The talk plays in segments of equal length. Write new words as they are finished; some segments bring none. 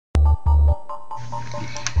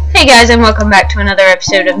guys, and welcome back to another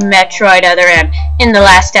episode of Metroid Other M. In the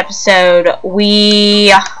last episode,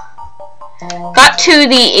 we got to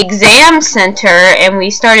the exam center and we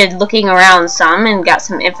started looking around some and got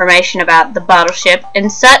some information about the battleship and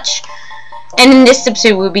such. And in this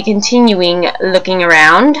episode, we'll be continuing looking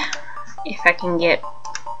around. If I can get...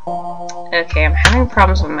 Okay, I'm having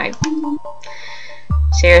problems with my...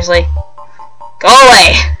 Seriously? Go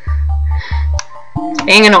away! It's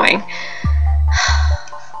being annoying.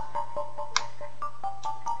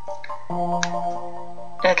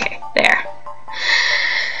 Okay, there.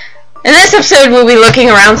 In this episode, we'll be looking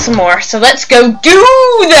around some more, so let's go do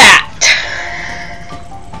that!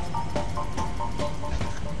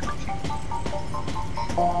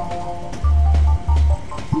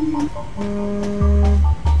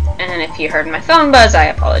 And if you heard my phone buzz, I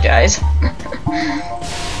apologize.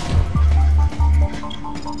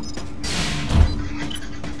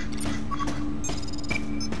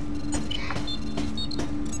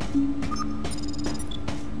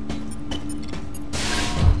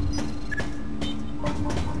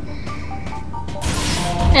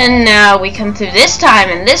 And now we come through this time,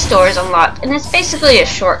 and this door is unlocked, and it's basically a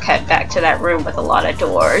shortcut back to that room with a lot of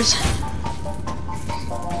doors.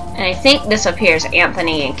 And I think this up here is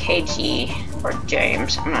Anthony and KG, or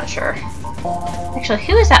James, I'm not sure. Actually,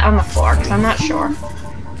 who is that on the floor? Because I'm not sure.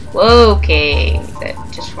 Okay, that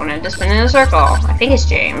just wanted to spin in a circle. I think it's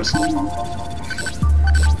James. No,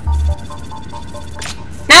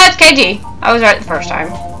 it's KG. I was right the first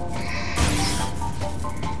time.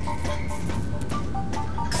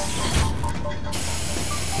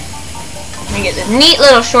 We get this neat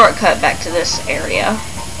little shortcut back to this area.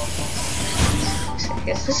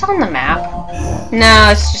 Is this on the map? No,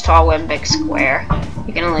 it's just all one big square.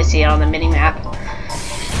 You can only see it on the mini-map.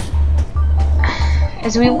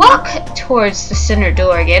 As we walk towards the center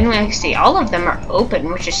door again, we can see all of them are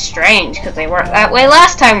open, which is strange because they weren't that way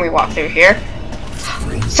last time we walked through here.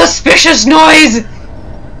 Suspicious noise!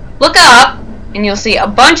 Look up, and you'll see a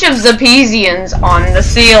bunch of Zebesians on the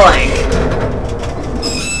ceiling.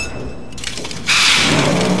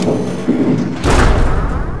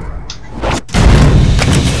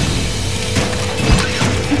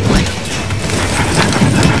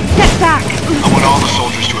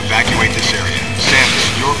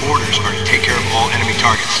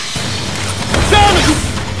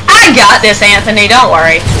 I got this, Anthony, don't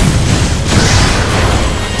worry.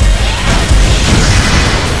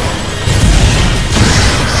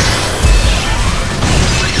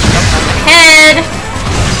 Head.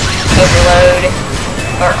 Overload.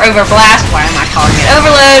 Or overblast, why am I calling it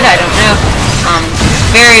overload? I don't know.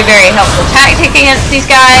 Very, very helpful tactic against these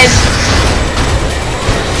guys.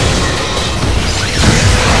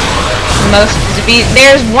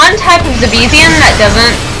 There's one type of Zebesian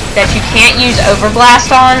that you can't use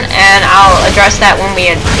Overblast on, and I'll address that when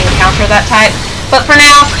we encounter that type. But for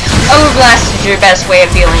now, Overblast is your best way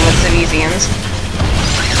of dealing with Zebesians.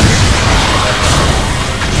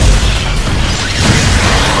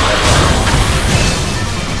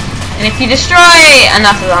 And if you destroy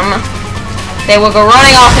enough of them, they will go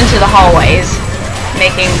running off into the hallways,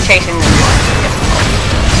 making chasing them more difficult.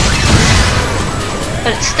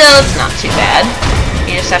 But still, it's not too bad.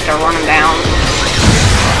 You just have to run them down.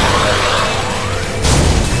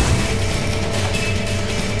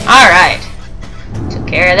 Alright. Took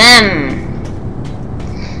care of them.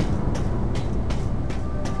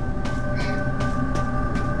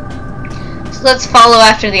 So let's follow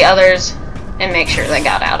after the others and make sure they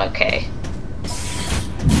got out okay.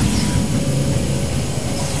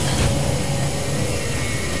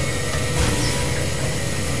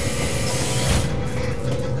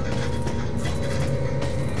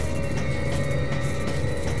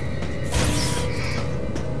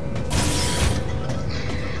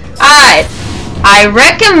 I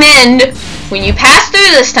recommend, when you pass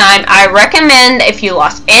through this time, I recommend if you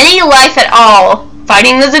lost any life at all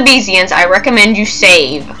fighting the Zebesians, I recommend you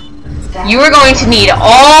save. You are going to need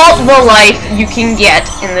all the life you can get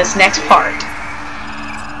in this next part.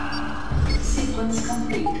 Sequence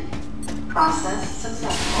complete. Process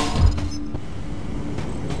successful.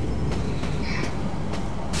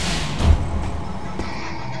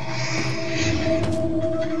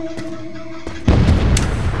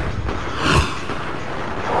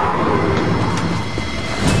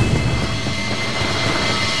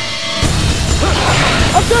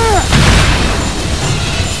 Up there!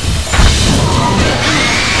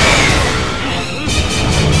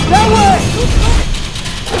 That way!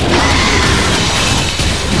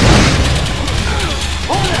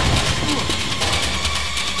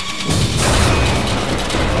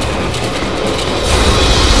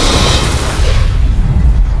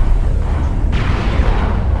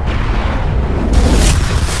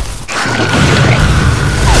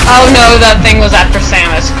 Oh no, that thing was after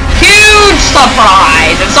Samus. Huge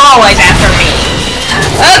surprise! It's always after me.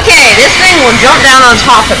 Okay, this thing will jump down on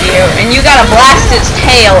top of you, and you gotta blast its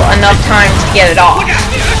tail enough times to get it off.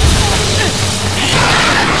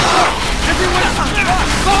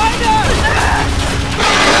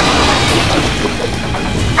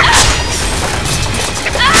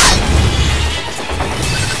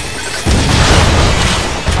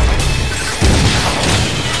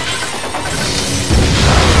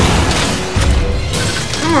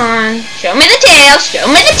 Come on, show me the tail, show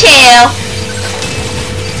me the tail.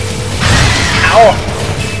 Ow.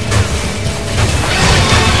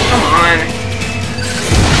 Come on.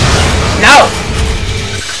 No.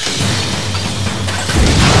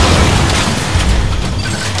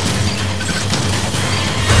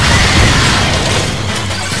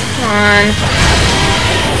 Come on.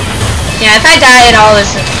 Yeah, if I die at all,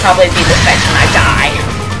 this would probably be the section I die.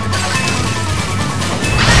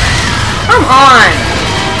 Come on.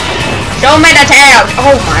 Show me the tail!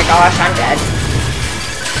 Oh my gosh, I'm dead.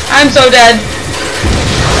 I'm so dead.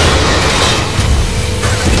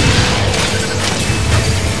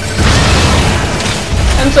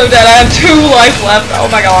 I'm so dead. I have 2 life left. Oh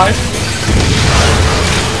my gosh.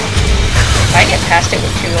 If I get past it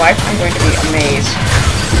with 2 life, I'm going to be amazed.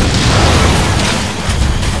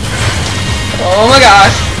 Oh my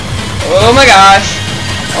gosh. Oh my gosh.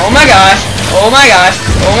 Oh my gosh. Oh my gosh.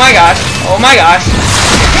 Oh my gosh. Oh my gosh.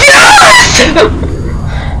 Yes!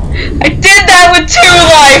 I did that with 2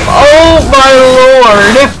 life! Oh my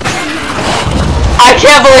lord! I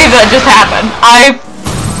can't believe that just happened. I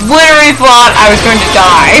literally thought I was going to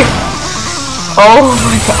die. Oh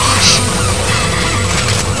my gosh.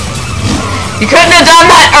 You couldn't have done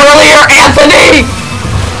that earlier, Anthony!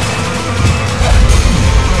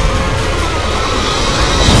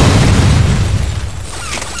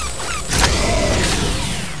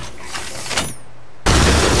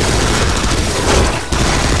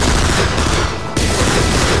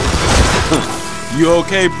 You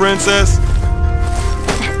okay, princess?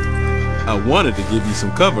 I wanted to give you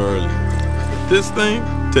some cover earlier. But this thing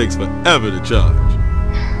takes forever to charge.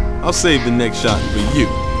 I'll save the next shot for you.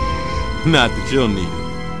 Not that you'll need it.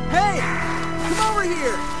 Hey! Come over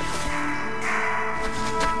here!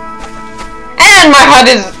 And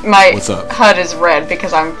my What's up? HUD is red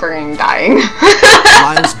because I'm freaking dying.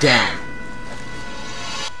 Lies down.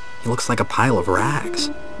 He looks like a pile of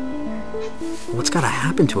rags. What's gotta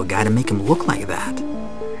happen to a guy to make him look like that?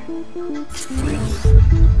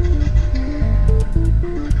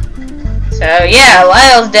 So yeah,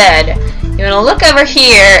 Lyle's dead. You wanna look over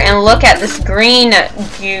here and look at this green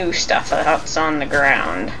goo stuff that's on the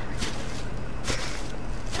ground.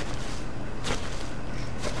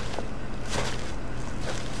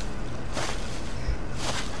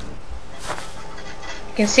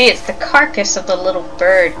 You can see it's the carcass of the little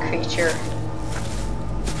bird creature.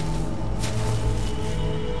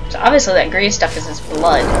 So obviously that green stuff is his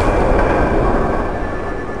blood.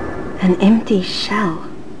 An empty shell.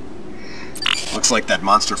 Looks like that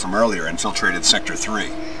monster from earlier infiltrated Sector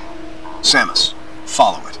 3. Samus,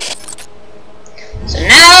 follow it. So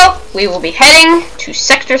now we will be heading to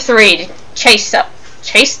Sector 3 to chase that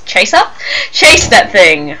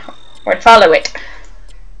thing, or follow it.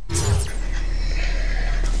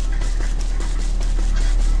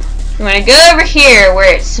 You want to go over here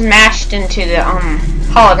where it's smashed into the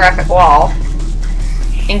holographic wall,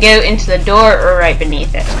 and go into the door or right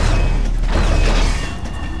beneath it.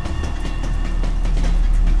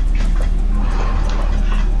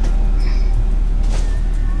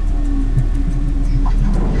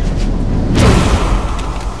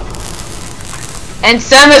 And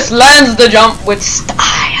Samus lands the jump with style.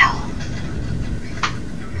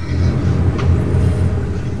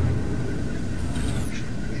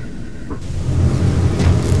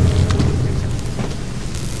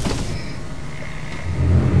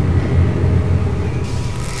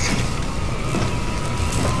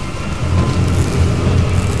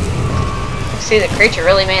 See, the creature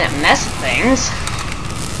really made a mess of things.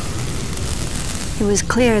 It was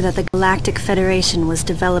clear that the Galactic Federation was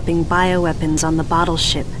developing bioweapons on the bottle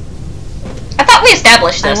ship. I thought we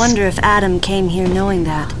established this. I wonder if Adam came here knowing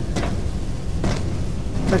that.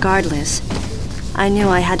 Regardless, I knew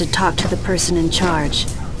I had to talk to the person in charge,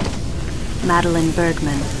 Madeline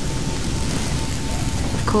Bergman.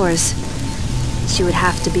 Of course, she would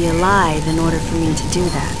have to be alive in order for me to do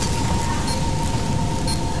that.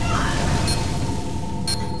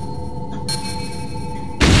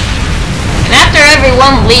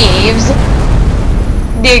 Everyone leaves,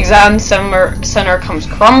 the exam center comes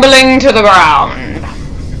crumbling to the ground.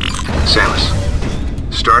 Samus,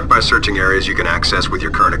 Start by searching areas you can access with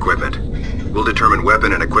your current equipment. We'll determine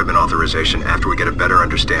weapon and equipment authorization after we get a better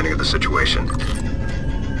understanding of the situation.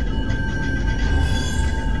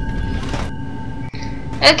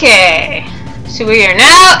 Okay, so we are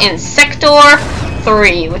now in Sector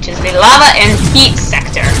 3, which is the lava and heat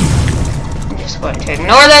sector. I'm just going to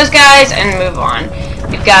ignore those guys and move on.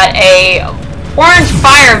 We've got a orange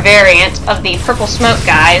fire variant of the purple smoke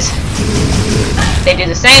guys. They do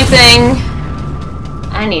the same thing.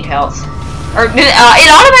 I need health. Or it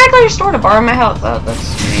automatically restored a bar of my health. Oh, that's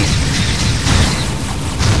sweet.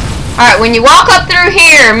 Alright, when you walk up through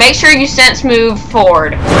here, make sure you sense move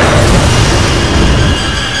forward.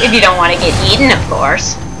 If you don't want to get eaten, of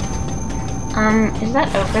course. Is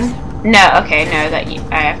that open? No, okay, no,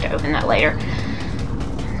 I have to open that later.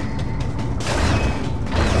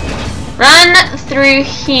 Run through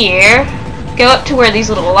here, go up to where these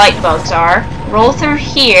little light bugs are, roll through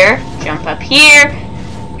here, jump up here,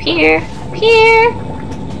 here, here,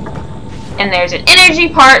 and there's an energy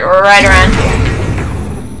part right around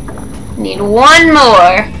here. Need one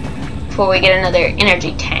more before we get another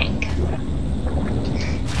energy tank.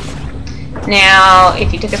 Now,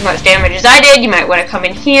 if you took as much damage as I did, you might want to come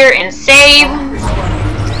in here and save.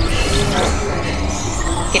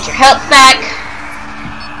 Get your health back.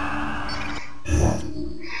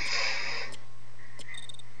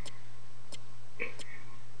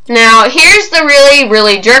 Now, here's the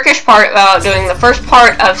really jerkish part about doing the first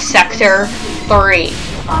part of Sector 3.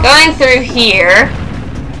 Going through here,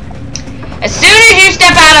 as soon as you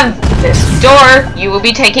step out of this door, you will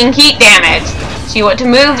be taking heat damage. So you want to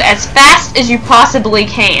move as fast as you possibly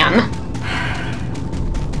can.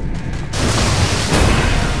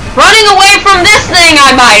 Running away from this thing,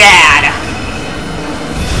 I might add!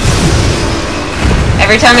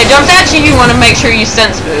 Every time it jumps at you, you want to make sure you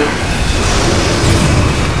sense move.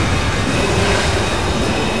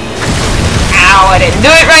 Ow, I didn't do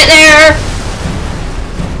it right there!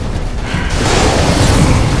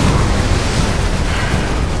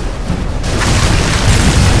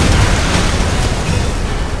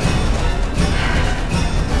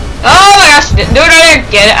 Oh my gosh, didn't do it right there!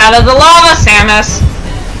 Get out of the lava, Samus!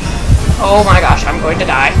 Oh my gosh, I'm going to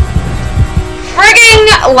die. Frigging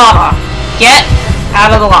lava! Get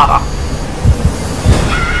out of the lava.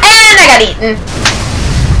 And I got eaten.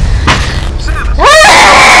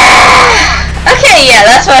 Okay, yeah,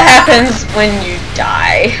 that's what happens when you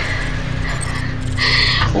die.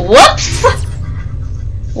 Whoops!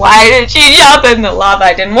 Why did she jump in the lava?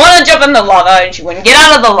 I didn't want to jump in the lava, and she wouldn't get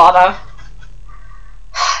out of the lava.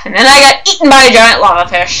 And then I got eaten by a giant lava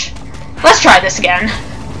fish. Let's try this again.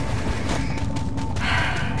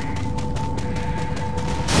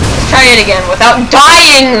 Let's try it again without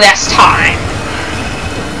dying this time.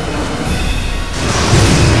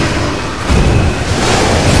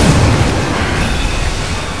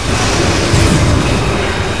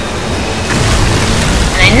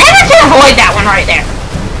 And I never can avoid that one right there.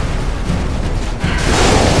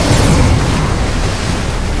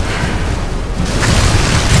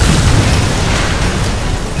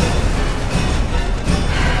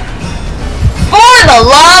 The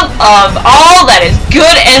love of all that is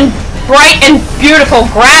good and bright and beautiful,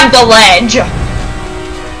 grab the ledge.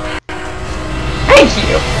 Thank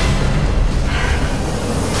you.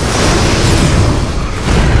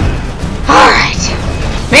 Alright.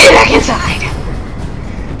 Made it back inside.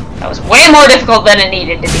 That was way more difficult than it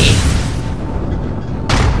needed to be.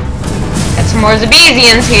 Got some more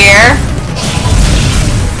Zebesians here.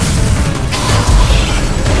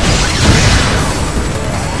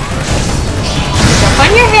 On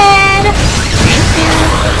your head. Thank you.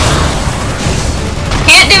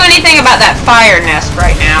 Can't do anything about that fire nest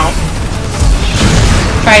right now.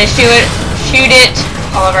 Try to shoot it.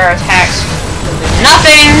 All of our attacks will do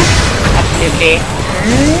nothing. Absolutely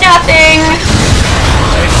nothing.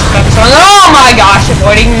 So just focus on, oh my gosh,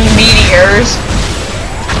 avoiding meteors.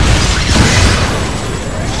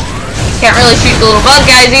 Can't really shoot the little bug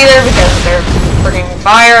guys either because they're frigging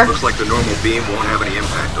fire. Looks like the normal beam won't have any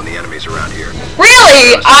impact on the enemies around here.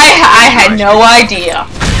 Really? I had no idea.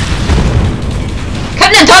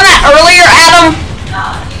 Couldn't have done that earlier, Adam?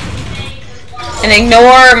 And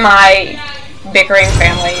ignore my bickering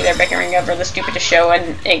family. They're bickering over the stupidest show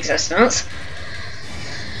in existence.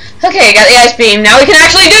 Okay, got the ice beam. Now we can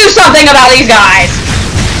actually do something about these guys.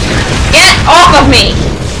 Get off of me.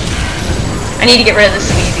 I need to get rid of this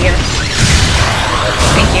Zebesian.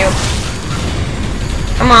 Thank you.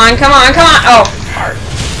 Come on, come on, come on. Oh, fart.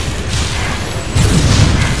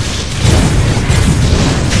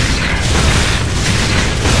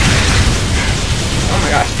 Oh my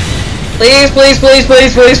gosh. Please, please, please,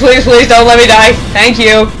 please, please, please, please, don't let me die. Thank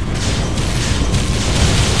you.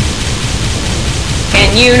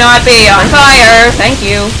 Can you not be on fire? Thank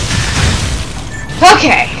you.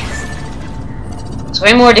 Okay. It's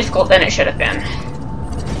way more difficult than it should have been.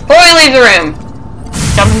 Before we leave the room,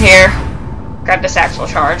 jump in here, grab this axle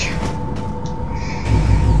charge.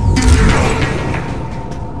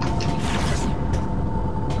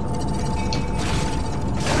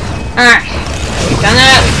 Alright, we've done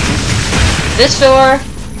that. This door.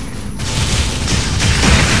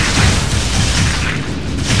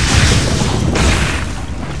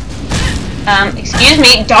 Excuse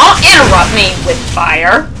me, don't interrupt me with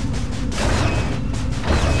fire.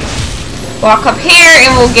 Walk up here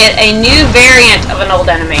and we'll get a new variant of an old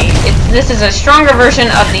enemy. This is a stronger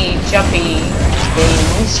version of the jumpy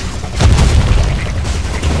things.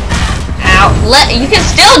 Ow. You can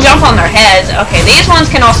still jump on their heads. Okay, these ones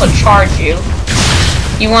can also charge you.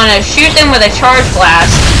 You want to shoot them with a charge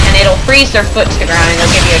blast and it'll freeze their foot to the ground and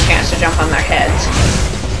it'll give you a chance to jump on their heads.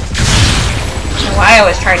 Why I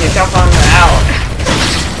was trying to jump on without.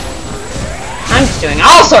 I'm just doing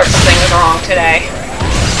all sorts of things wrong today.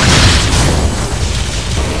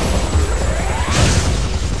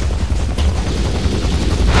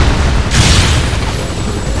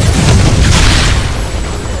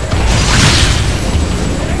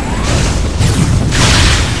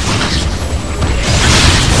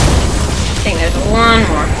 I think there's one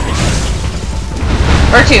more.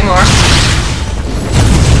 Or two more.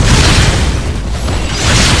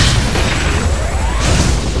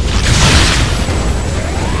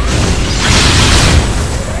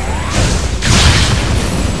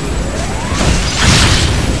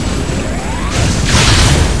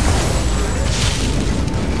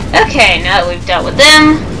 Okay, now that we've dealt with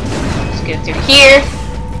them, let's go through here.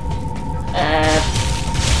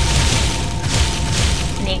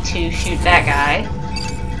 Need to shoot that guy.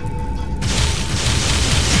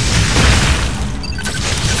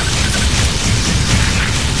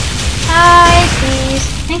 Hi, please.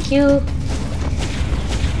 Thank you.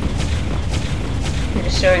 I'm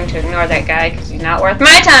just going to ignore that guy because he's not worth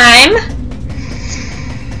my time.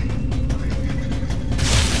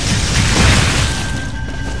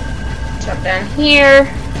 Jump down here.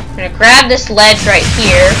 I'm gonna grab this ledge right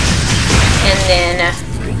here and then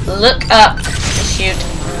look up to shoot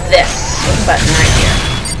this button right here.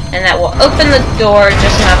 And that will open the door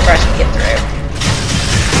just enough for us to get through.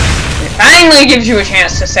 And it finally gives you a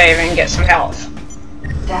chance to save and get some health.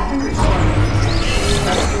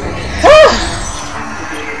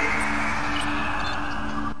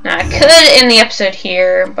 Now I could end the episode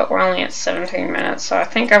here, but we're only at 17 minutes, so I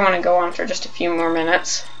think I want to go on for just a few more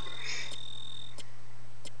minutes.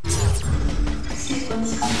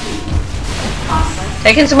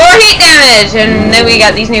 Taking some more heat damage, and then we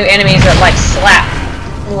got these new enemies that like slap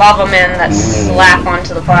lava men that slap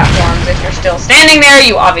onto the platforms. If you're still standing there,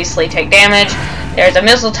 you obviously take damage. There's a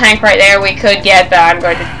missile tank right there we could get, but I'm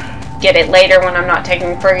going to get it later when I'm not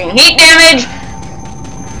taking frigging heat damage.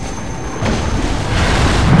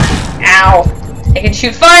 Ow. They can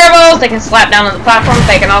shoot fireballs, they can slap down on the platforms,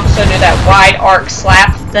 they can also do that wide arc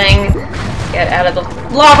slap thing. Get out of the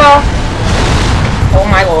lava. Oh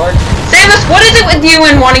my lord. Samus, what is it with you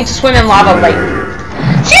and wanting to swim in lava? Like,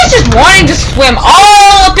 she's just wanting to swim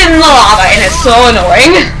all up in the lava, and it's so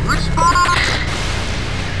annoying.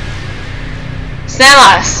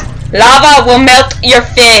 Samus, lava will melt your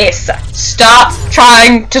face. Stop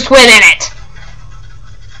trying to swim in it.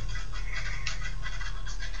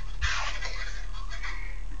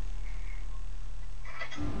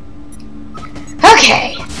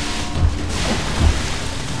 Okay.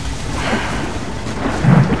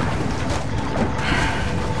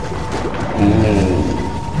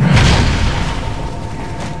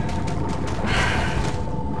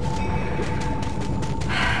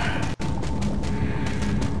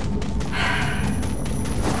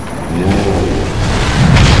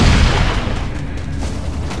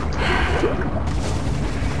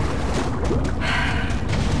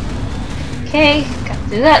 Okay, got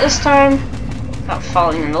through that this time. Without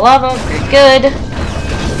falling in the lava, very good.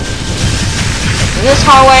 Through this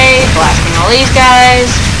hallway, blasting all these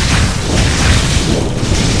guys.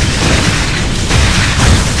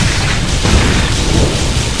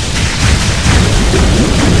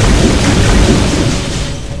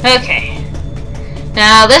 Okay.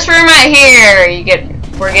 Now this room right here,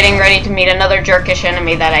 we're getting ready to meet another jerkish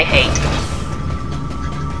enemy that I hate.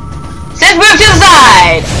 Says move to the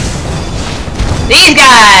side! These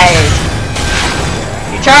guys!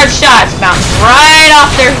 Your charged shots bounce right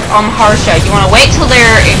off their harsha. You want to wait till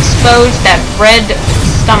they're exposed that red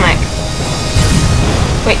stomach.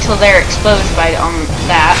 wait till they're exposed by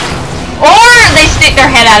that. Or they stick their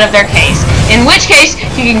head out of their case. In which case,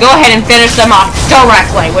 you can go ahead and finish them off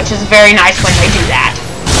directly, which is very nice when they do that.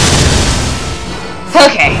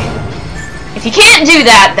 Okay. If you can't do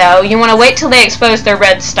that, though, you want to wait till they expose their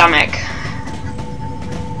red stomach.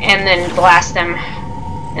 And then blast them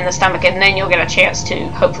in the stomach, and then you'll get a chance to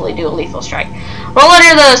hopefully do a lethal strike. Roll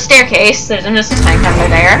under the staircase. There's a missile tank under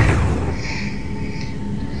there.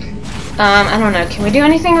 I don't know. Can we do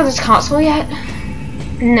anything with this console yet?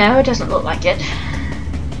 No, it doesn't look like it.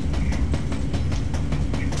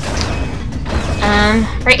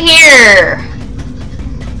 Right here.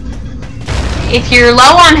 If you're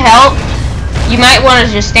low on health, you might want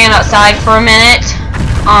to just stand outside for a minute,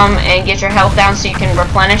 and get your health down so you can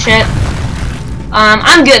replenish it.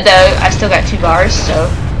 I'm good though. I still got 2 bars, so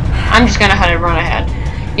I'm just gonna run ahead.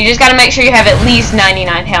 You just gotta make sure you have at least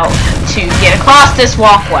 99 health to get across this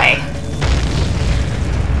walkway.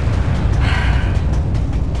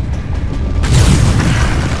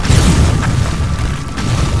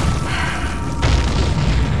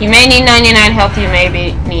 You may need 99 health, you may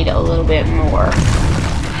need a little bit more.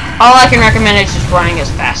 All I can recommend is just running as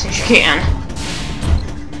fast as you can.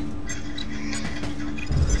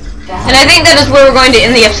 And I think that is where we're going to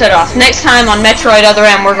end the episode off. Next time on Metroid Other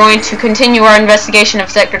M, we're going to continue our investigation of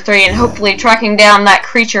Sector 3 and hopefully tracking down that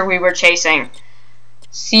creature we were chasing.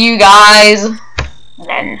 See you guys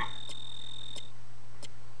then.